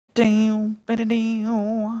Down, better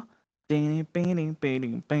down. Ding, bing, bing,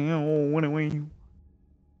 bing, bing.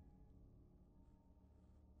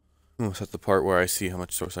 Oh, is that the part where I see how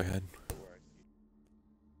much source I had?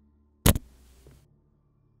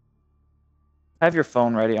 Have your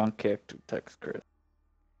phone ready on kick to text Chris.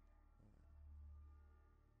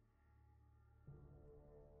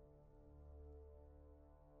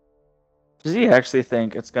 Does he actually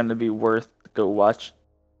think it's going to be worth to go watch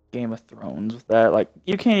Game of Thrones with that? Like,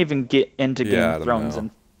 you can't even get into Game Yeah, I of don't Thrones know.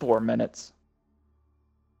 in 4 minutes.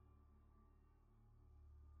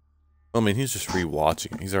 I mean, he's just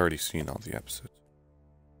rewatching it. He's already seen all the episodes.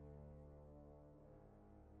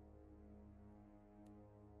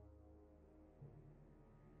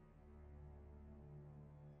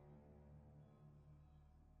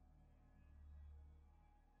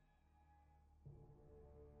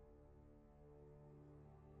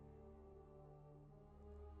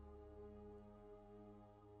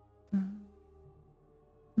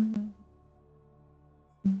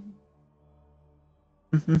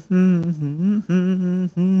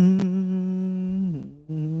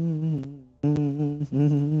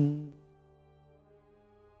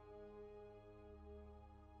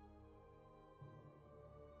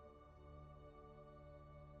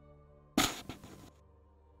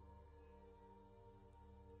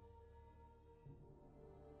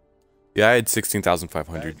 Yeah, I had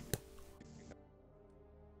 16,500.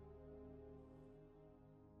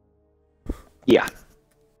 Yeah.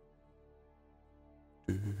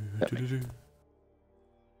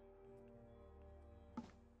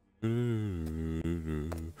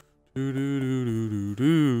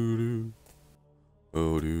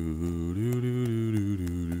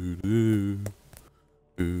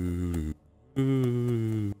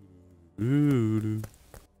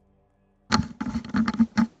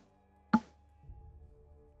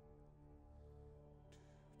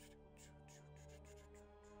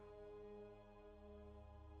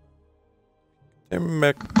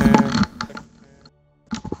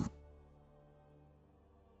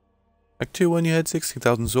 Act 2 when you had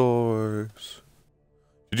 16,000 source.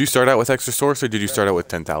 Did you start out with extra source or did you start out with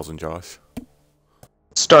 10,000, Josh?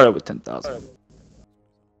 Started with 10,000.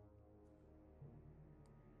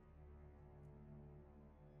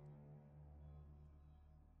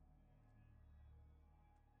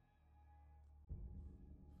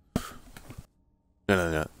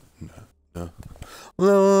 No.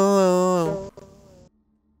 No.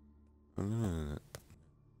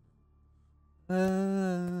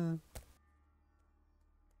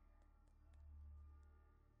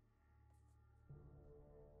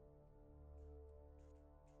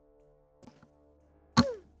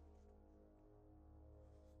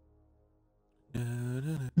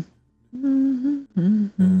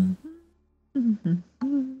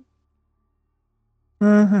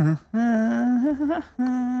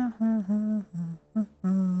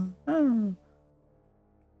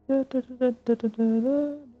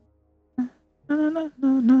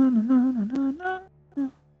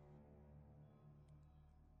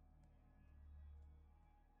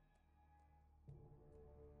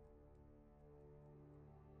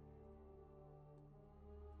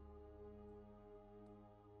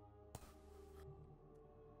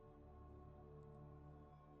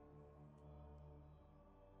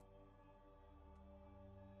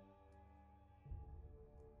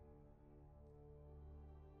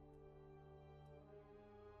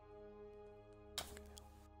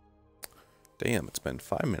 Damn, it's been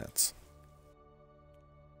 5 minutes.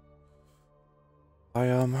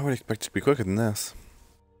 I would expect it to be quicker than this.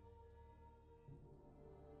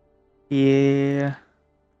 Yeah.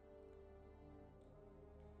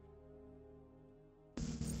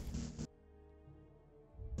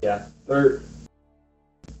 Yeah. Or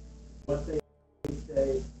what they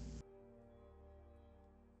say.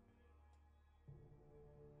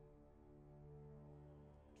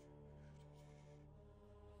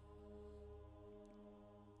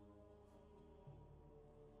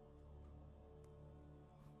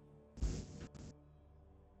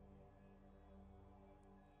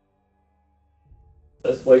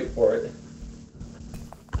 Let's wait for it.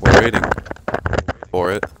 We're waiting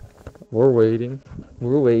for it. We're waiting.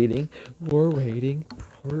 We're waiting. We're waiting.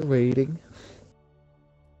 We're waiting.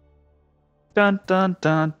 Dun dun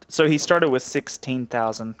dun. So he started with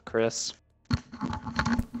 16,000, Chris.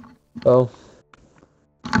 Oh.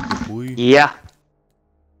 Yeah.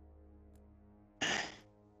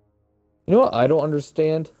 You know what I don't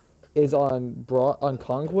understand is on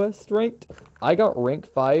Conquest ranked. I got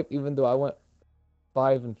rank 5 even though I went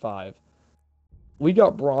 5 and 5. We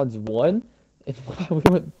got bronze 1 and we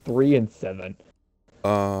went 3 and 7.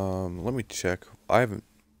 Let me check. I haven't.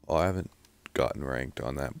 Oh, I haven't gotten ranked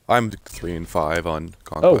on that. I'm 3 and 5 on Oh.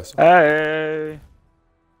 Conquest. Hey.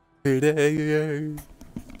 Hey.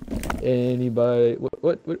 Anybody?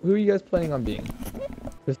 What? Who are you guys planning on being?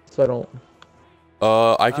 Just so I don't.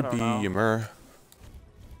 I could don't be know. Ymir.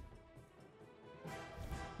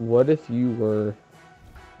 What if you were?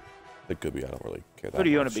 It could be. I don't really care that Who do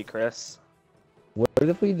you want much. to be, Chris? What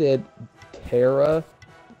if we did Terra,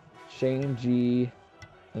 Shane G,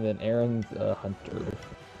 and then Aaron's Hunter?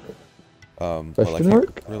 Well, I Question can't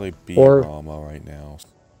mark? really be Or- Rama right now.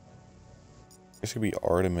 This could be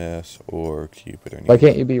Artemis or Cupid or Why anything.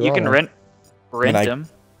 can't you be You can Rama? rent I- him.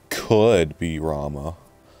 Could be Rama,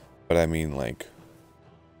 but I mean like.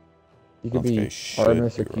 You I could don't think I be should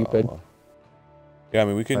Artemis be or Cupid. Rama. Yeah, I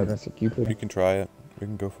mean we can. Artemis or Cupid. We can try it. We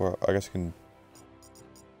can go for it. I guess we can.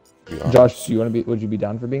 Be Josh, Artemis. do you want to be? Would you be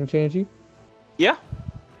down for being Shang-Chi? Yeah.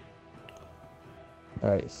 All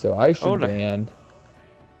right, so I should Older. ban.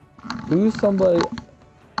 Who's somebody?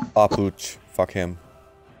 Apuch. Fuck him.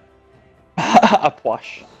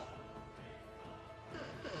 Upwash.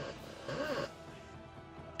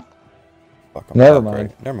 Fuck him. Never Oh, mind.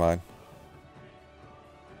 great. Never mind.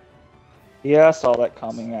 Yeah, I saw that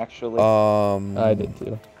coming actually. I did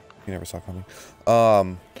too. You never saw coming.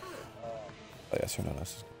 Oh, yes or no?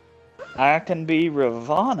 This I can be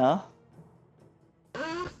Ravana.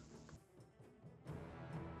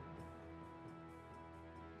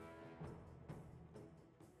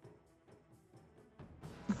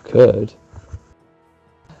 Could.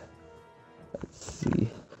 Let's see.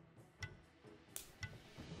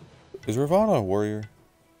 is Ravana a warrior?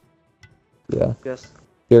 Yeah. Yes.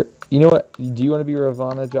 Here. You know what? Do you want to be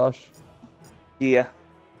Ravana, Josh? Yeah.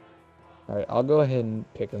 All right, I'll go ahead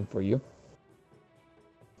and pick him for you.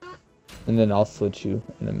 And then I'll switch you.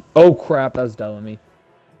 And then... Oh crap! That was dumb of me.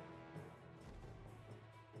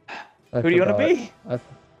 Who do you want to be?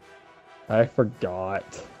 I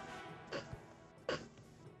forgot.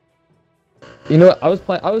 You know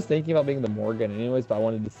what? I was thinking about being the Morgan anyways, but I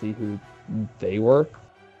wanted to see who they were.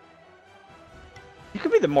 You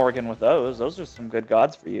could be the Morgan with those. Those are some good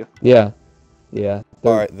gods for you. Yeah. Yeah. All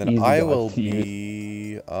they're right, then easy I gods will to use.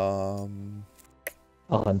 be A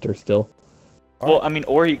hunter still. Well, Alright. I mean,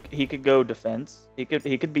 or he could go defense. He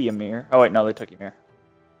could be Ymir. Oh wait, no, they took Ymir.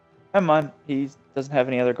 Never mind. He doesn't have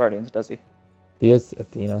any other guardians, does he? He is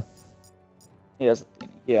Athena. He has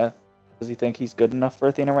Athena. Yeah. Does he think he's good enough for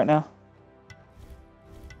Athena right now?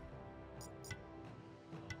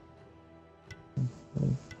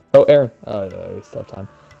 Oh, Aaron. Oh, no, we still have time.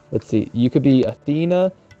 Let's see. You could be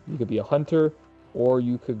Athena. You could be a hunter, or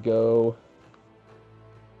you could go.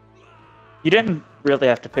 You didn't really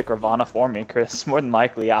have to pick Ravana for me, Chris. More than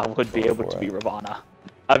likely, I would be Go able for to it. be Ravana.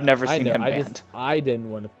 I've never I seen know. him I banned. I didn't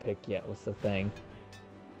want to pick yet. Was the thing.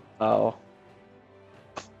 Oh.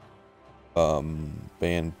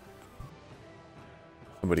 Ban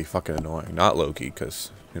somebody fucking annoying. Not Loki,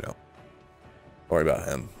 because, you know, don't worry about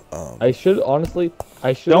him. I should honestly.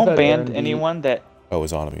 I should. Don't have had ban Aaron be- anyone that. Oh,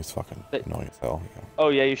 his enemy is fucking But- annoying as hell. Yeah. Oh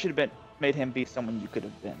yeah, you should have made him be someone you could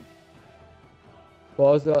have been. Well,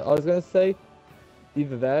 I was gonna say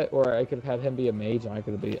either that, or I could have had him be a mage, and I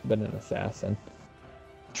could have been an assassin.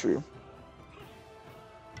 True.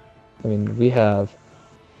 I mean, we have.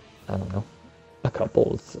 I don't know. A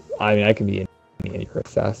couple. I mean, I can be any of your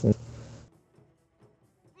assassins.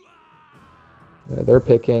 Yeah, they're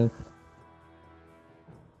picking.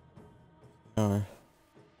 Alright.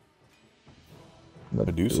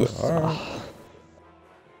 Medusa. Alright.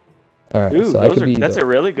 All right, Ooh, so I could be that's the, a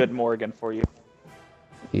really good Morgan for you.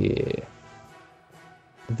 yeah.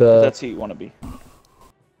 If The that's who you want to be.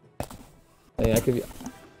 I mean, I could be.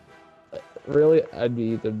 Really, I'd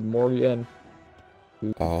be the Morgan.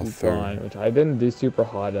 Oh, Who's third. gone, which I didn't do super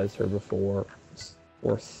hot as her before,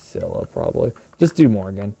 or Scylla probably. Just do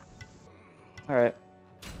Morgan. All right.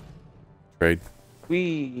 Trade.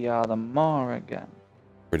 We are the Morgan.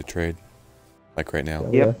 Ready to trade. Like right now.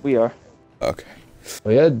 Yeah. Yep, we are. Okay.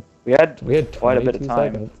 We had We had quite a bit of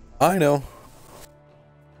time. Seconds. I know.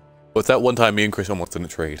 What's that one time me and Chris almost didn't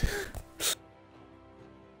trade?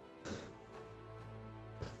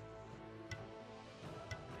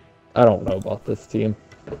 I don't know about this team.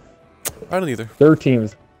 I don't either. Their team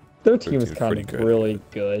is team's kind pretty of good. really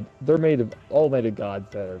good. They're made of gods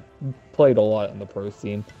that are played a lot in the pro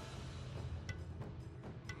scene.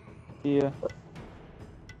 Yeah.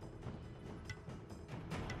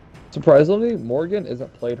 Surprisingly, Morgan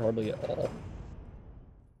isn't played hardly at all.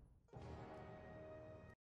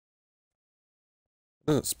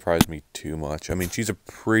 Doesn't surprise me too much. I mean, she's a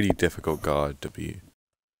pretty difficult god to be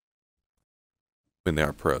when they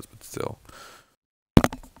are pros, but still.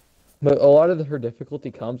 But a lot of her difficulty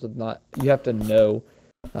comes with not. You have to know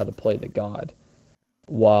how to play the god.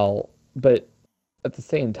 But at the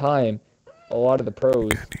same time, a lot of the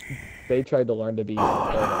pros, they tried to learn to be.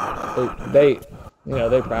 They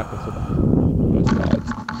practice with those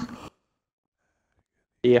gods.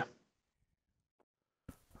 Yeah.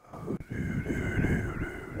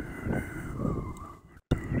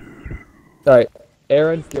 All right,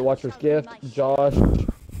 Aaron, get Watcher's Gift. Josh,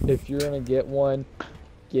 if you're gonna get one,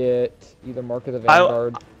 get either Mark of the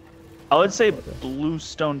Vanguard. I would say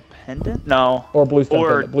Bluestone Pendant? No. Or Bluestone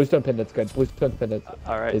Pendant. Bluestone Pendant's good. Bluestone Pendant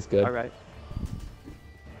is good. Alright.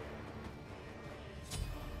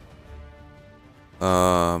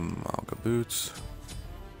 I'll go boots.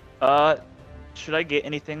 Should I get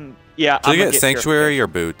anything? Yeah, Should I get Sanctuary or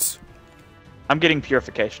boots? I'm getting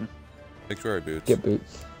Purification. Sanctuary boots. Get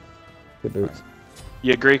boots. Get boots.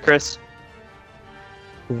 You agree, Chris?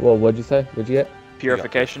 Well, what'd you say? What'd you get?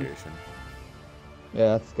 Purification.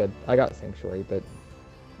 Yeah, that's good. I got Sanctuary, but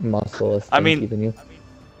Muscleless. I mean, keeping you.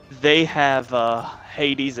 They have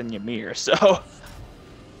Hades and Ymir, so.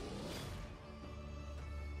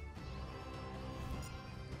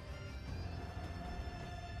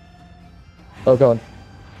 Oh, go on.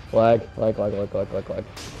 Lag. I'm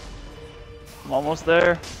almost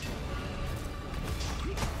there.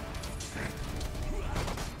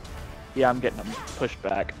 Yeah, I'm getting them pushed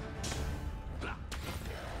back.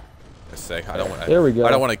 I say I don't want. There we go.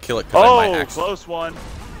 I don't want to kill it because I might actually. Close one.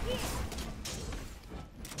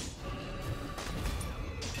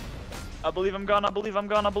 I believe I'm gone.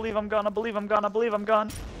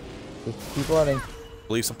 Just keep running.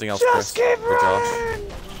 Believe something else, Just Chris. keep Or Josh.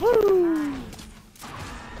 running. Woo.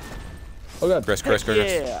 Oh god. Chris.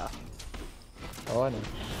 Yeah. Oh, I know.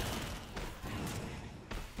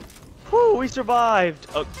 Woo, we survived.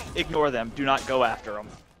 Oh, ignore them. Do not go after them.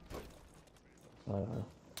 I know.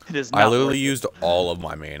 It is not I literally worth it. used all of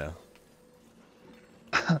my mana.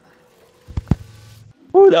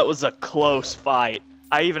 Woo, that was a close fight.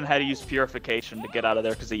 I even had to use Purification to get out of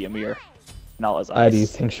there because of Ymir. Not as I had to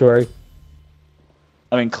use Sanctuary.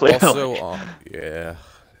 I mean, clearly. Also, yeah.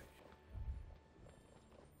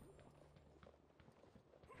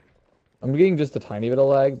 I'm getting just a tiny bit of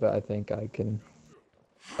lag, but I think I can.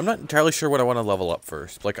 I'm not entirely sure what I want to level up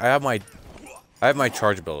first. Like I have my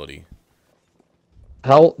charge ability.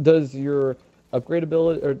 How does your upgrade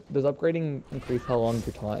ability, or does upgrading increase how long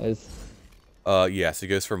your taunt is? Yes, it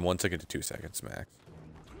goes from 1 second to 2 seconds max.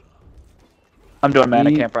 I'm doing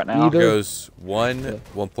mana camp right now. It goes 1, 1.25,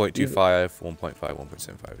 1.5,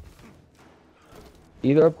 1.75.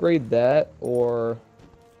 Either upgrade that or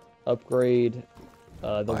upgrade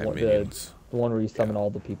the one where you summon all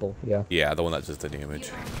the people. Yeah. Yeah, the one that does the damage.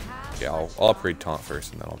 Yeah, I'll upgrade taunt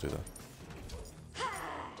first, and then I'll do that.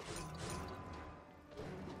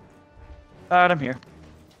 Alright, I'm here.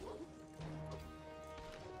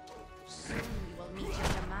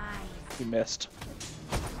 You missed.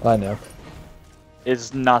 I know.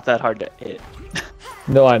 It's not that hard to hit.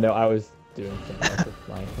 No, I know. I was doing something else with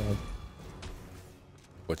my hand.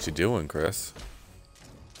 What you doing, Chris?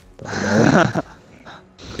 Don't know.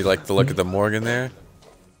 You like the look at the Morgan there?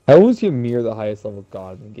 How was Ymir the highest level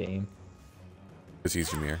god in the game? Because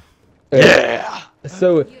he's Ymir. Yeah!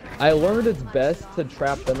 So, I learned it's best to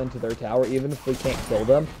trap them into their tower even if we can't kill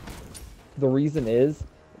them. The reason is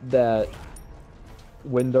that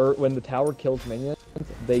when the tower kills minions,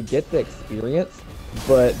 they get the experience,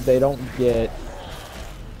 but they don't get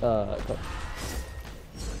oh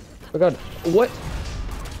god, what?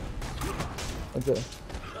 What's it?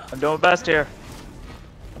 I'm doing my best here.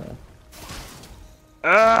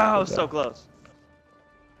 I was so close.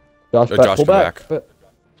 Josh, Josh, pull come back. back.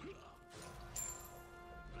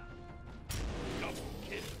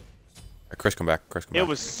 Chris, come back. Chris, come back. It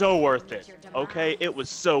was so worth it. Okay, it was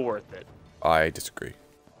so worth it. I disagree.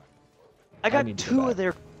 I got need to two go of back.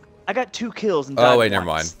 their. I got 2 kills and Oh, died wait, never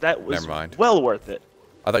once. mind. That was Never mind. well worth it.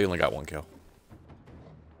 I thought you only got 1 kill.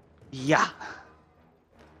 Yeah.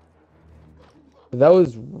 That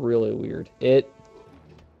was really weird.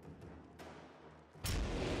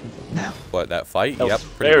 What, that fight? That Yep, was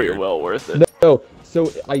pretty very weird. well worth it. No, so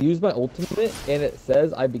I used my ultimate, and it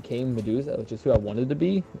says I became Medusa, which is who I wanted to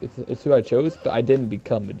be. It's who I chose, but I didn't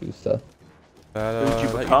become Medusa. Who'd you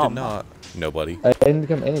That become? did not. Nobody. I didn't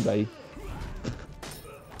become anybody.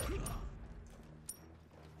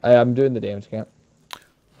 I'm doing the damage camp.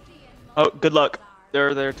 Oh, good luck.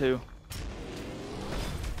 They're there too.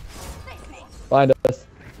 Find us.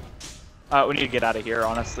 We need to get out of here,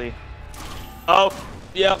 honestly. Oh,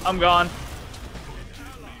 yeah, I'm gone.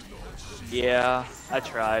 Yeah, I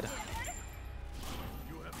tried.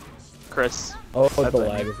 Chris. Oh, I the blame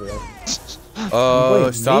lag you. is real. blame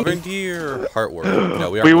me? Sovereignty or Heartwork?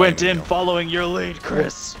 No, we aren't We went blaming in you. following your lead,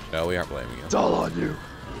 Chris. No, we aren't blaming you. It's all on you.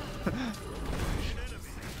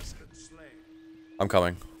 I'm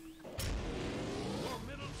coming.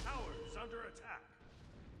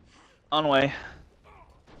 On way.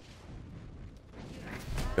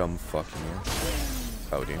 Dumb fucking you.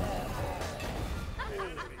 Oh, damn.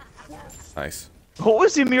 Nice. What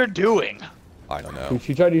was Ymir doing? I don't know. Dude,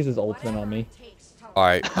 she tried to use his ultimate on me.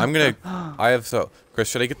 Alright, I'm gonna... I have so... Chris,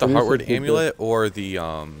 should I get the What do you Heartward think we Amulet or the,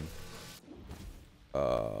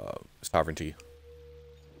 Sovereignty?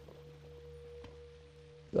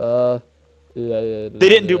 Yeah, They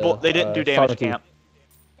didn't do they didn't do damage sovereignty. camp.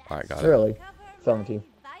 Alright, got it. Really? Sovereignty.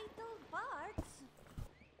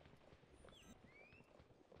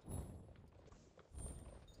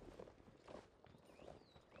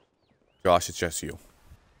 Josh, it's just you.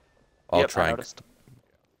 I'll Yep, try I and... noticed.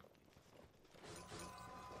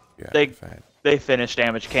 Yeah, They- fine. They finished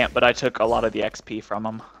damage camp, but I took a lot of the XP from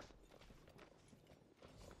them.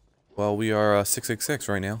 Well, we are 666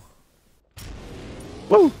 right now.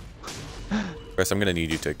 Woo! Chris, I'm gonna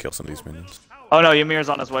need you to kill some of these minions. Oh no, Ymir's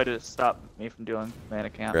on his way to stop me from doing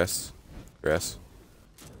mana camp. Chris? Chris?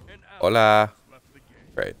 Hola!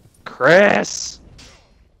 Great. Chris!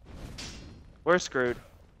 We're screwed.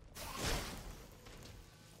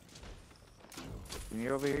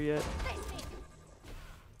 Ymir over here yet?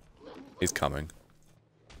 He's coming.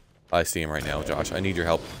 I see him right now, Josh. I need your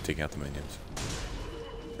help taking out the minions.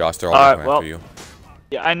 Josh, they're all Alright, coming well- after you.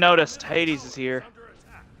 Yeah, I noticed. Hades is here.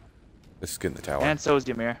 Let's get in the tower. And so is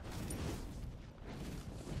Ymir.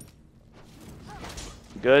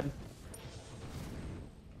 Good.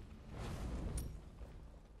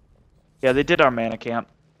 Yeah, they did our mana camp.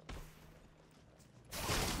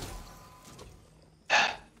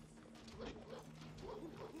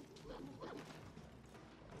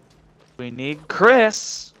 We need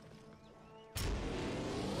Chris.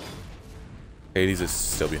 Hades is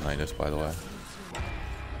still behind us, by the way.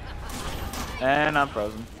 And I'm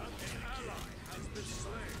frozen.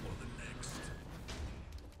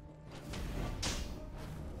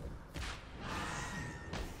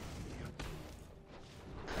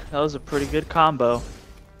 That was a pretty good combo.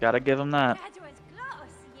 Gotta give him that.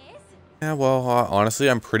 Yeah, well, honestly,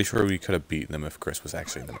 I'm pretty sure we could have beaten them if Chris was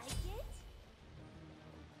actually in the...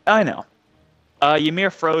 I know.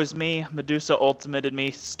 Ymir froze me, Medusa ultimated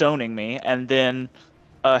me, stoning me, and then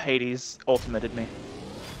Hades ultimated me.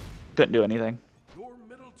 Couldn't do anything. Your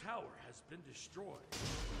middle tower has been destroyed.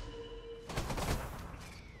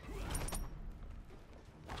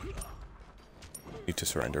 Need to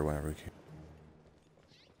surrender whenever we can.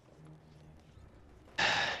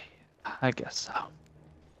 I guess so.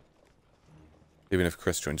 Even if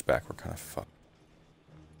Chris joins back, we're kind of fucked.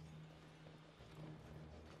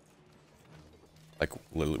 Like,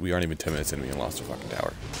 literally, we aren't even 10 minutes in and we lost a fucking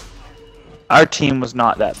tower. Our team was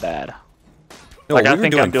not that bad. No, Like, we I were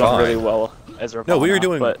think doing I'm doing fine. really well as a No, we were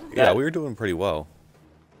doing... but yeah, that- we were doing pretty well.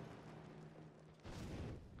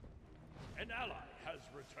 An ally has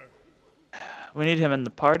returned. we need him in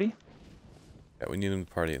the party. Yeah, we need him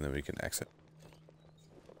to party and then we can exit.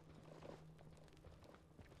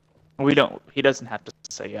 We don't. He doesn't have to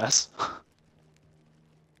say yes.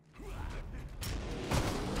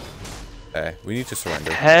 Hey, we need to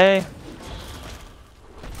surrender. Hey.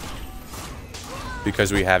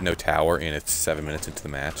 Because we have no tower and it's 7 minutes into the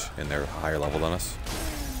match and they're higher level than us.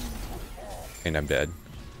 And I'm dead.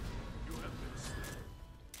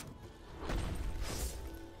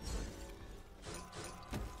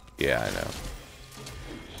 Yeah, I know.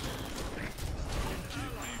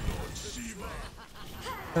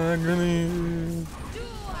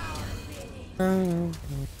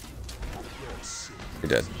 You're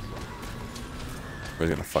dead. We're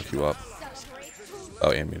gonna fuck you up.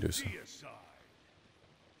 Oh, and Medusa.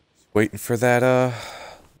 Waiting for that,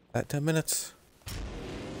 that 10 minutes.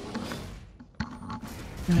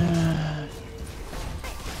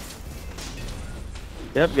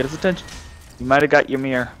 Yep. Get his attention. You might have got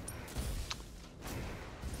Ymir.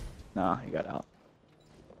 No, he got out.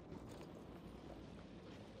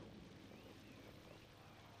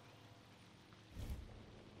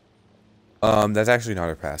 That's actually not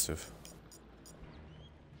her passive.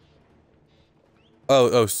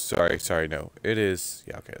 Oh, sorry, no. It is,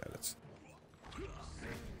 yeah, okay, that is.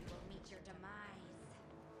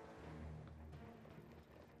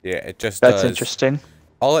 Yeah, it just That's does. interesting.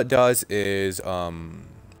 All it does is,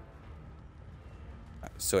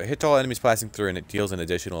 so it hits all enemies passing through and it deals an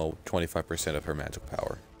additional 25% of her magic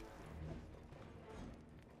power.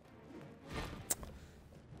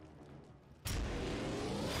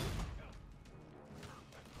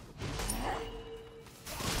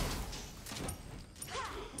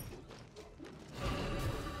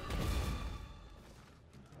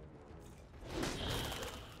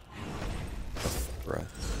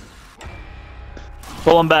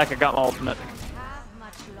 pulling back. I got my ultimate. Have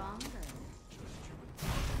much longer.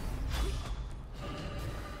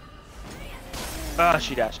 Ah,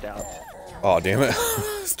 she dashed out. Oh, damn it.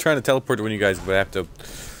 I was trying to teleport when you guys would have to...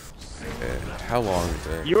 how long is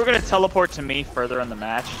it? You were gonna teleport to me further in the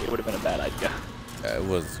match. It would have been a bad idea. Yeah, it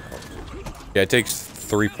was... Yeah, it takes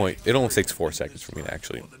 3 point... It only takes 4 seconds for me to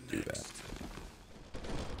actually do that.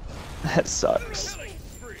 That sucks.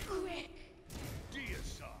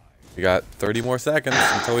 We got 30 more seconds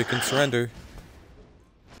until we can surrender.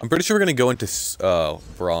 I'm pretty sure we're gonna go into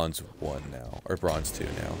Bronze 1 now. Or Bronze 2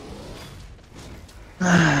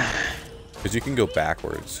 now. Because you can go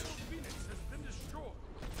backwards.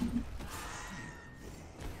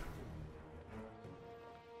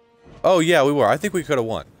 Oh yeah, we were. I think we could have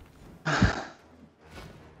won.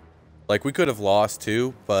 Like we could have lost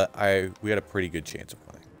too, but we had a pretty good chance of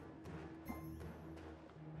winning.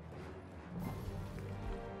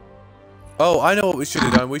 Oh, I know what we should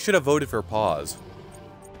have done. We should have voted for a pause.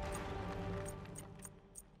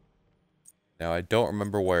 Now I don't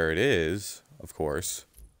remember where it is, of course.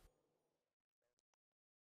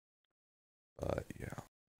 But yeah.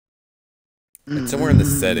 It's somewhere in the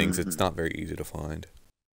settings. It's not very easy to find.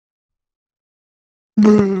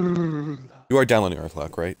 You are downloading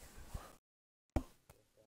Earthlock, right?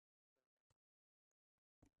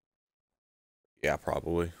 Yeah,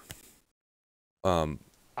 probably.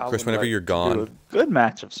 Chris, whenever you're gone, Do a good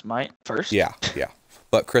match of Smite first. yeah.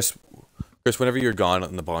 But Chris, whenever you're gone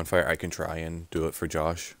on the bonfire, I can try and do it for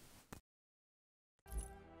Josh.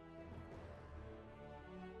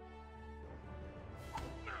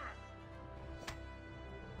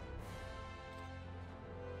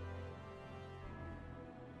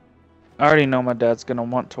 I already know my dad's gonna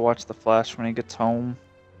want to watch The Flash when he gets home.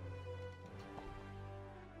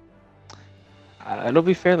 It'll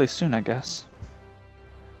be fairly soon, I guess.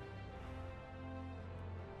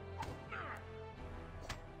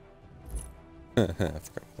 I forgot about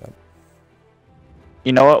that.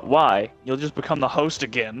 You know what? Why? You'll just become the host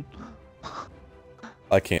again.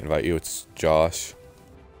 I can't invite you. It's Josh.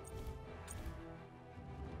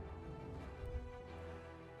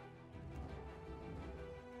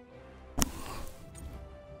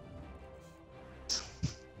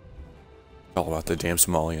 All about the damn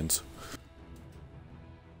Somalians.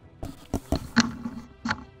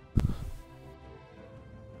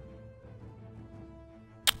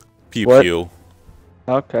 Pew What? pew.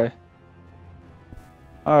 Okay.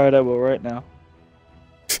 Alright, I will right now.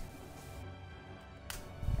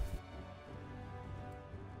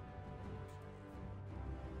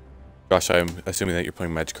 Josh, I'm assuming that you're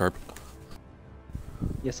playing Magikarp.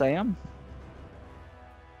 Yes, I am.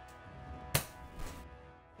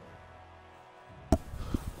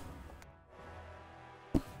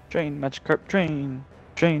 Train, Magikarp, train.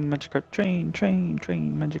 Train, Magikarp, train, train,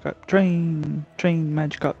 train, Magikarp, train. Train,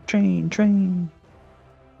 Magikarp, train, train.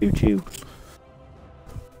 Choo choo.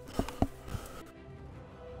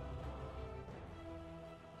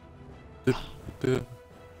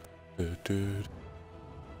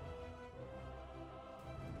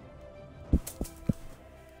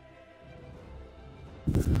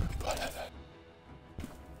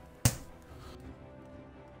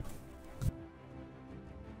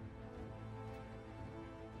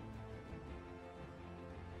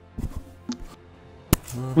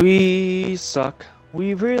 We suck.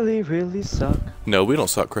 We really, really suck. No, we don't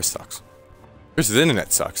suck. Chris sucks. Chris's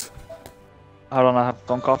internet sucks. I don't know. I have a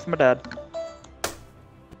phone call from my dad.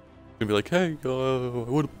 He'll be like, hey, I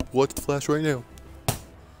want to watch The Flash right now.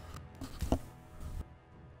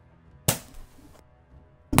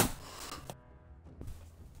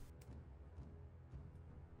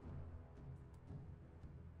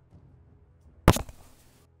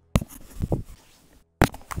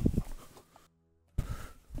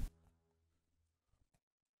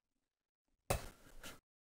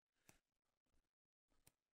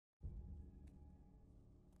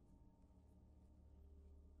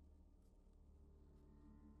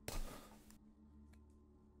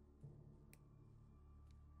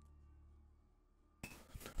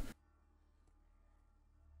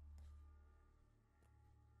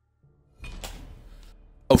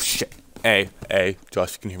 Oh shit. A.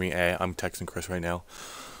 Josh, you can hear me. I'm texting Chris right now.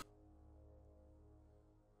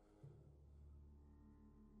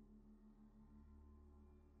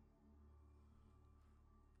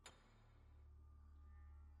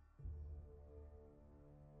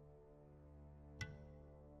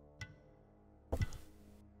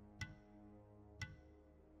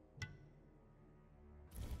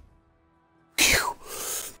 Phew.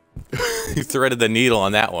 You threaded the needle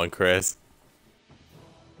on that one, Chris.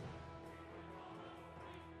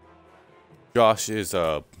 Josh is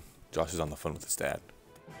on the phone with his dad,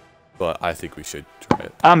 but I think we should try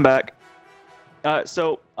it. I'm back. All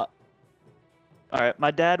right,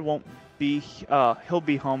 my dad won't be. He'll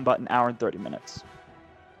be home about an hour and 30 minutes.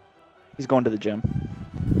 He's going to the gym.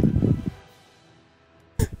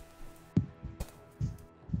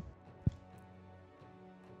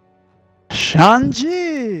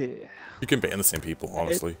 Shanji. You can ban the same people,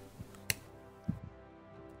 honestly.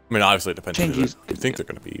 I mean, obviously it depends on who Changes- you think they're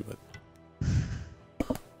gonna be, but.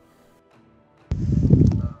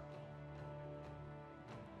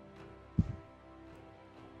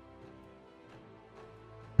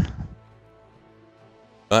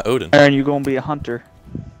 Odin. Aaron, you gonna be a hunter?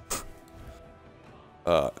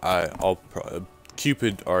 I'll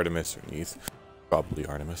Cupid, Artemis, or Neith. Probably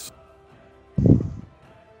Artemis.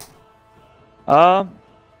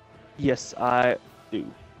 Yes, I do.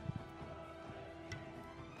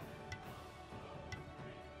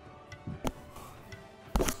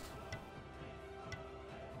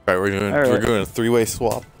 Alright, we're doing a three-way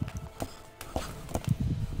swap.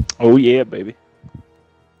 Oh yeah, baby.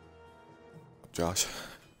 Josh.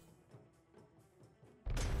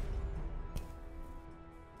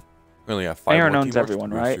 We only have 5 Aaron more owns teamwork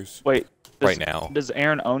everyone, right? boosters. Wait. Right now. Does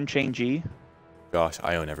Aaron own Chain G? Josh,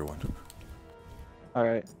 I own everyone. All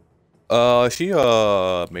right. Is she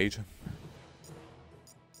mage?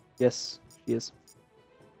 Yes, she is.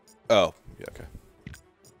 Oh, yeah, okay.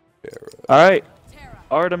 Yeah, All right.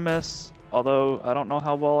 Artemis. Although I don't know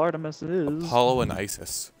how well Artemis is. Apollo and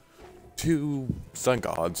Isis. 2 sun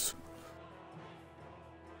gods.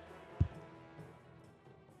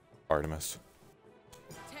 Artemis.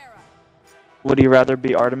 Would you rather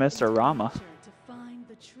be Artemis or Rama?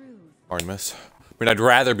 Artemis. I mean, I'd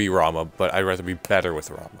rather be Rama, but I'd rather be better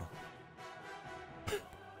with Rama. Oh,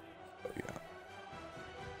 yeah.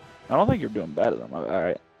 I don't think you're doing better than him. All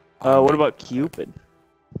right. What about Cupid?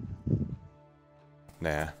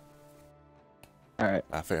 Nah. All right.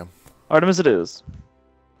 Not fam. Artemis it is.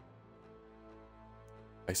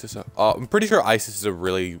 Isis. I'm pretty sure Isis is a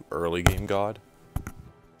really early game god.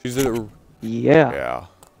 She's a. Yeah. Yeah.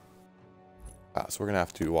 So we're gonna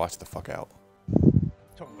have to watch the fuck out.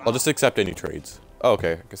 I'll just accept any trades. Oh,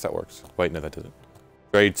 okay. I guess that works. Wait, no, that doesn't.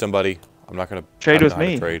 Trade somebody. I'm not gonna Trade with know how to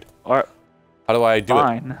me. Trade. Or How do I do it?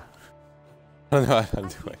 fine. I don't know how to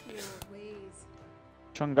do it.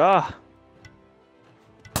 Chunga.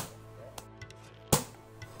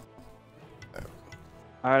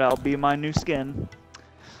 All right, I'll be my new skin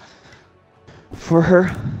for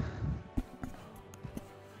her.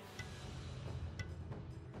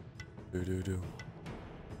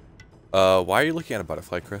 Why are you looking at a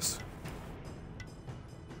butterfly, Chris?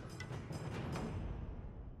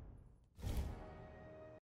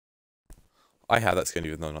 I have that skin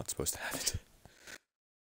even though I'm not supposed to have it.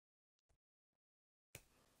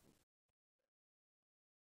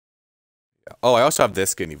 Yeah. Oh, I also have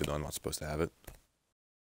this skin even though I'm not supposed to have it.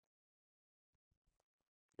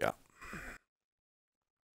 Yeah.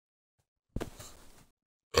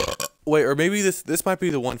 Wait, or maybe this might be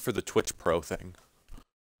the one for the Twitch Pro thing.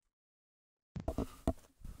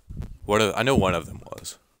 I know one of them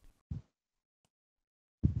was.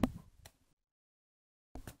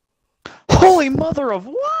 Holy mother of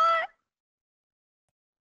what?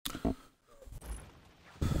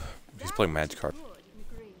 He's playing Magic Card.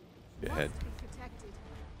 Get ahead.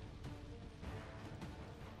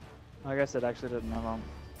 I guess it actually didn't know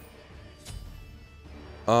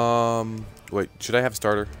wrong. Wait, should I have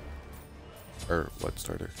starter? Or what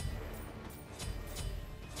starter?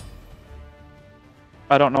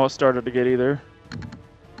 I don't know what starter to get either.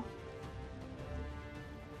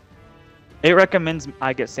 It recommends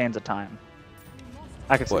I get Sands of Time.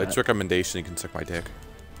 I can see Well, that. it's recommendation. You can suck my dick.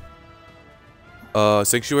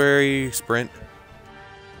 Sanctuary, Sprint.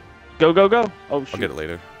 Go, go, go. Oh, shoot. I'll get it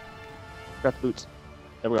later. Got the boots.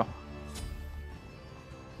 There we go.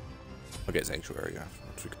 I'll get Sanctuary after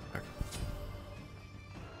once we come back.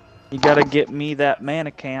 You gotta get me that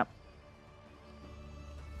mana camp.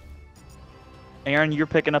 Aaron, you're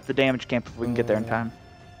picking up the damage camp if we can get there in time.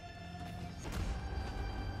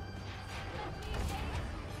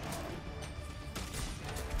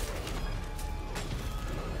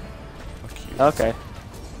 Fuck you. Okay.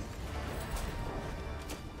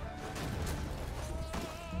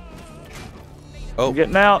 Oh, I'm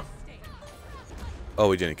getting out. oh,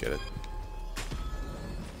 we didn't get it.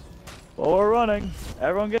 Well, we're running.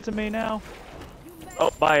 Everyone get to me now. Oh,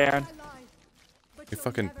 bye, Aaron. You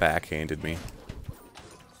fucking backhanded me.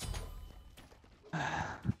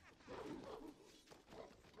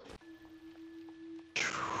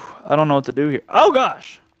 I don't know what to do here. Oh,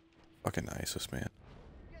 gosh. Fucking Isis, man.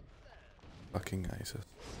 Fucking ISIS.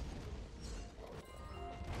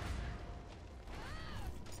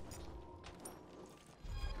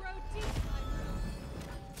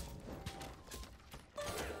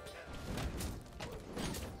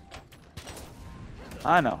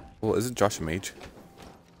 I know. Well, isn't Josh a mage?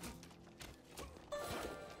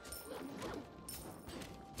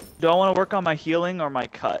 Do I want to work on my healing or my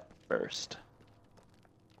cut first?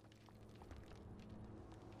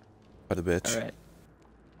 By the bitch. Alright.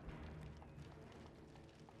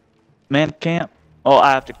 Man camp. Oh,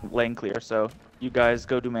 I have to lane clear, so you guys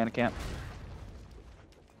go do mana camp.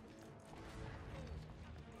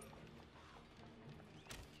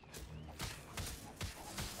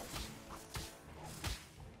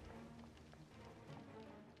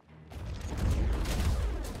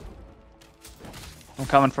 I'm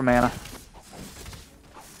coming for mana.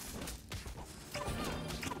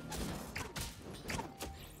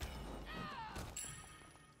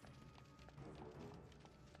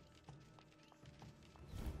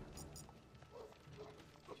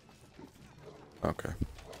 Okay.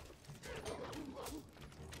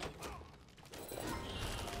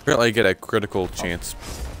 Apparently I get a critical chance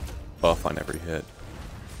buff on every hit.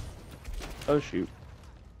 Oh shoot.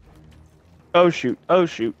 Oh shoot. Oh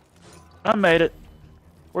shoot. I made it.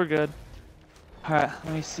 We're good. Alright,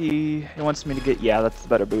 let me see. It wants me to get. Yeah, that's the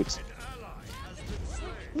better boots.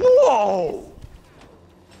 Whoa!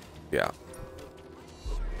 Yeah.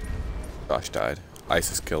 Josh died.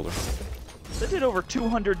 ISIS killed her. That did over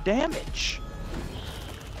 200 damage.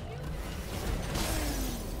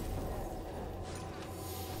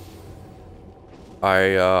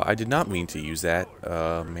 I did not mean to use that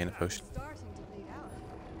mana potion.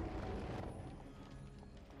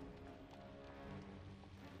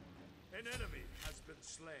 An enemy has been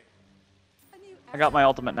slain. I got my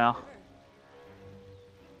ultimate now.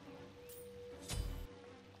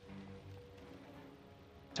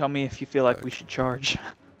 Tell me if you feel like we should charge,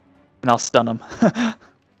 and I'll stun him.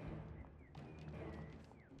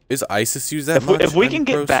 Is ISIS use that much? If we can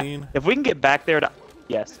get pro back, scene? if we can get back there to,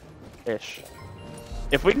 yes, ish.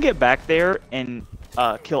 If we can get back there and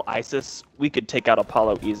kill ISIS, we could take out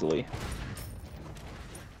Apollo easily.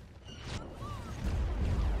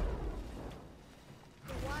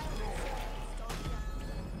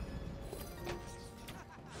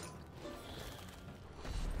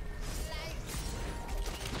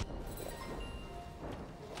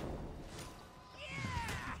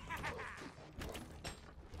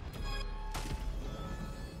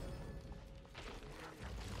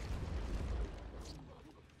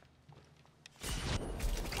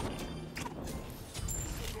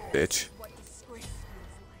 Bitch.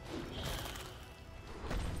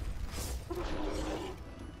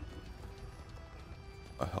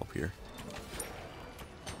 I'll help here.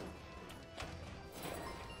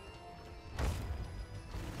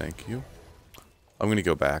 Thank you. I'm gonna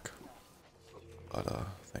go back. But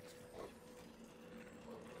thanks.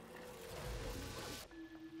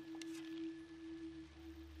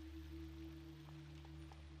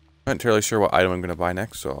 I'm not entirely sure what item I'm gonna buy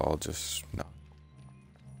next, so I'll just no.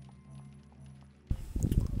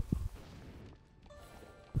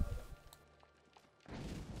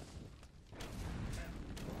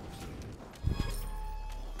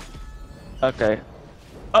 Okay.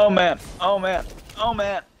 Oh man. Oh man. Oh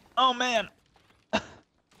man. Oh man.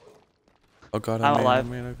 Oh god, I'm man, alive.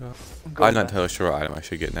 man, oh god. I'm going I'm not back. entirely sure what item I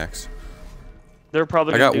should get next. They're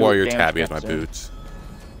probably I gonna got do Warrior damage Tabby as camp my soon. boots.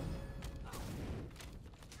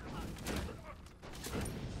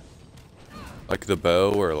 Like the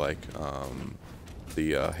bow or like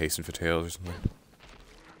the hasten for tails or something.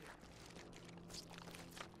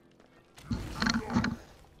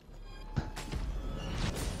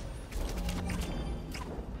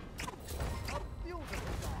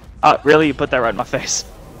 Really? You put that right in my face.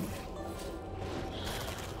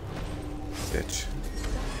 Bitch.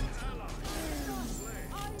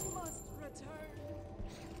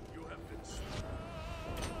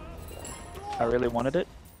 I really wanted it.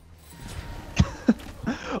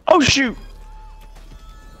 Oh shoot!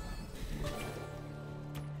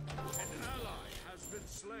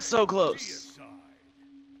 So close.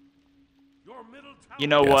 You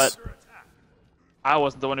know Yes. what? I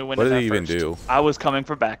wasn't the one who went What in did there he even first. do? I was coming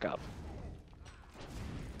for backup.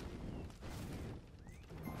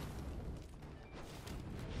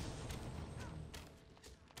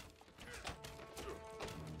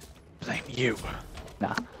 Blame you.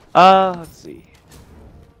 Nah. Let's see.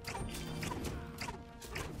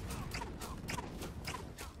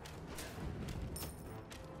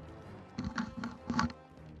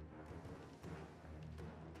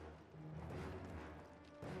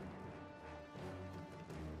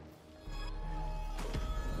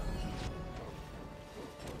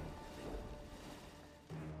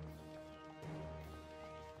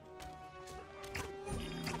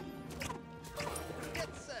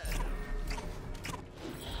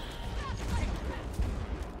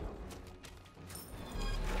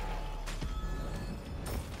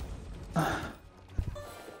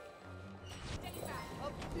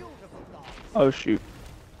 Oh shoot.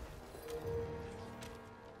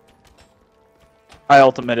 I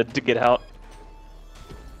ultimated to get out.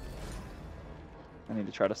 I need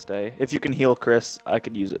to try to stay. If you can heal Chris, I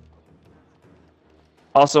could use it.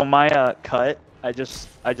 Also, my cut, I just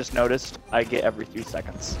noticed I get every 3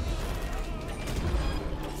 seconds.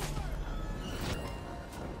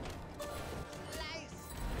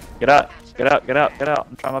 Get out, get out, get out, get out.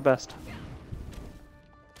 I'm trying my best.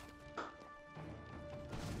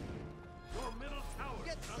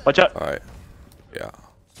 Watch out. Alright. Yeah.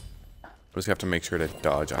 We just have to make sure to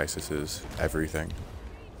dodge ISIS's everything.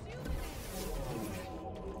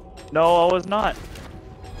 No, I was not.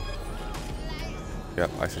 Yep,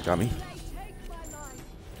 ISIS got me.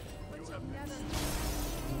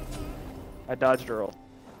 I dodged her ult.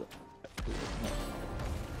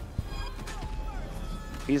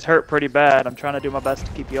 He's hurt pretty bad. I'm trying to do my best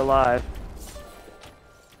to keep you alive.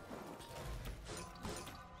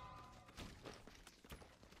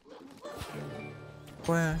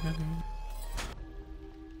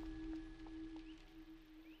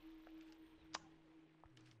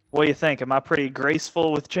 What do you think? Am I pretty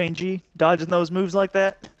graceful with Chain G? Dodging those moves like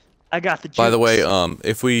that? I got the juice. By the way,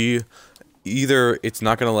 if we either it's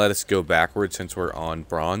not gonna let us go backwards since we're on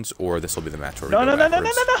bronze, or this will be the match where we go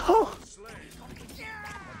backwards. No!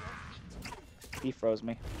 He froze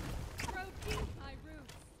me.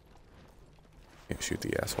 Can't shoot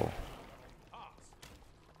the asshole.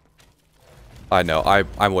 I know,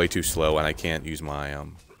 I'm way too slow and I can't use my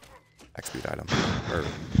X-speed item or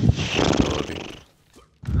ability.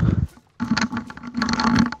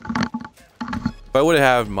 If I would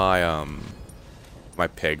have my my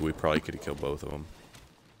peg, we probably could have killed both of them.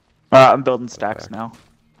 I'm building stacks now.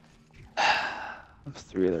 That's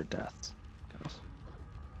 3 of their deaths.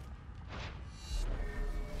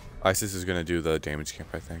 ISIS is gonna do the damage camp,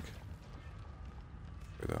 I think.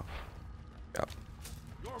 Here though. Yep.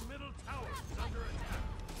 Your middle tower is under attack.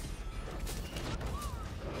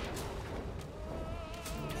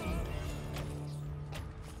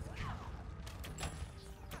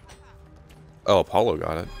 Oh, Apollo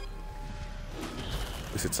got it.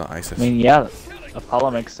 At least it's not ISIS. I mean, yeah,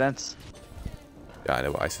 Apollo makes sense. Yeah, I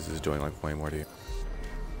know, but ISIS is doing like way more to you.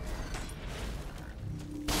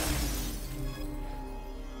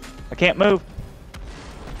 I can't move.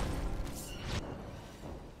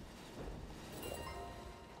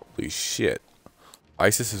 Holy shit.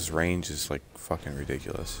 ISIS's range is like fucking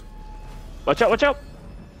ridiculous. Watch out, watch out!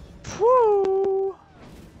 Woo!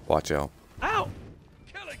 Watch out. Ow!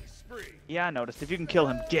 Killing spree. Yeah, I noticed. If you can kill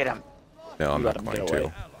him, get him. No, I'm You let not him going get to.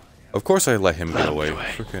 away. Of course I let him get away.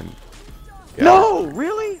 Freaking. Yeah. No,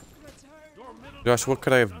 really? Josh, what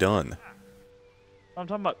could I have done? I'm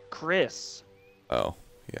talking about Chris. Oh,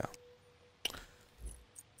 yeah.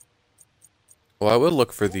 Well, I would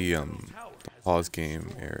look for the pause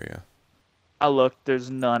game area. I looked. There's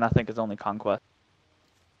none. I think it's only Conquest.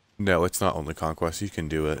 No, it's not only Conquest. You can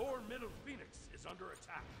do it. Your middle phoenix is under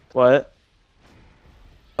attack. What?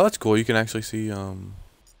 Oh, that's cool. You can actually see Your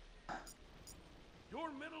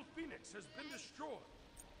middle phoenix has been destroyed.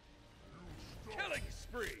 Killing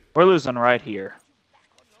spree. We're losing right here.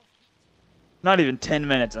 Not even 10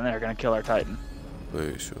 minutes, and they're gonna kill our Titan.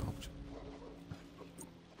 Wait, sure.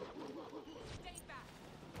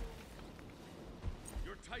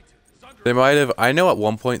 Your titan is under They might have. I know at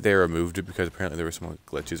one point they removed it because apparently there were some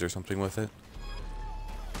glitches or something with it.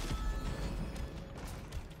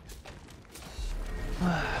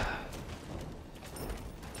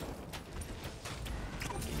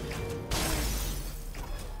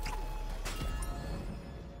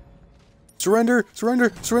 Surrender!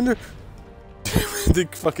 Surrender! Surrender! The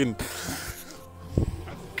fucking.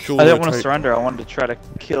 I didn't want to surrender. I wanted to try to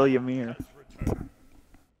kill Ymir.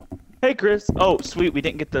 Hey, Chris. Oh, sweet. We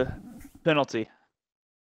didn't get the penalty.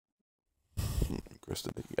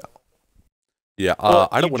 Kristen, yeah. Yeah, Well,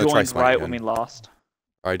 I don't you want to try joined Smite right again. when we lost.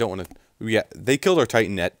 I don't want to. Yeah, they killed our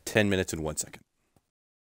Titan at 10 minutes and 1 second.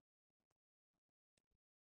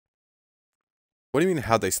 What do you mean,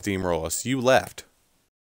 how'd they steamroll us? You left.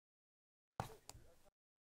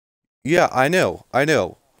 Yeah, I know.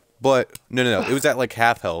 But, no. It was at like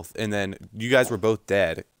half health, and then you guys were both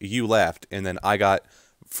dead. You left, and then I got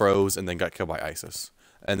froze and then got killed by ISIS.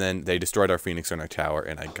 And then they destroyed our Phoenix in our tower,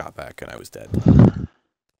 and I got back, and I was dead.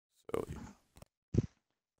 So,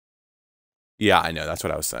 yeah, I know. That's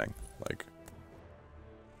what I was saying. Like,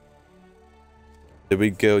 did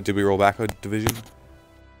we roll back a division?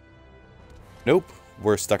 Nope.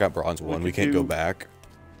 We're stuck at bronze 1. We can't go back.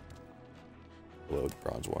 Load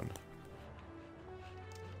bronze 1.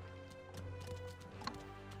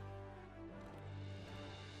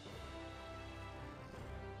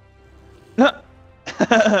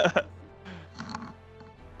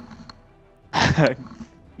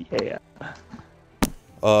 Yeah.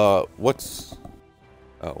 What's...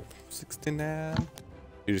 Oh, 69?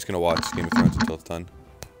 You're just gonna watch Game of Thrones until it's done?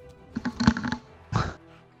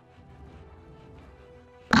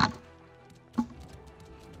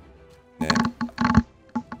 Nah.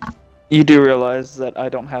 You do realize that I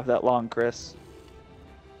don't have that long, Chris.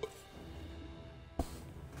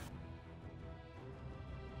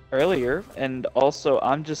 Earlier, and also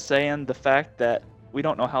I'm just saying the fact that we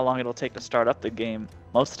don't know how long it'll take to start up the game.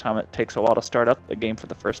 Most of the time it takes a while to start up the game for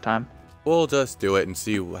the first time. We'll just do it and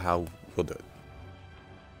see how we'll do it.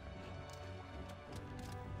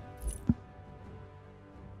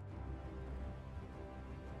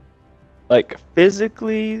 Like,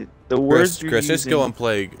 physically, the words you're Chris, just go using- and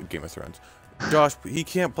play Game of Thrones. Josh, he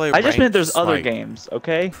can't play. I just meant ranked there's other Smite. games,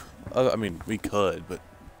 okay? I mean, we could, but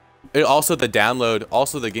also the download.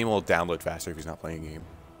 Also, the game will download faster if he's not playing a game.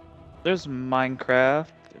 There's Minecraft.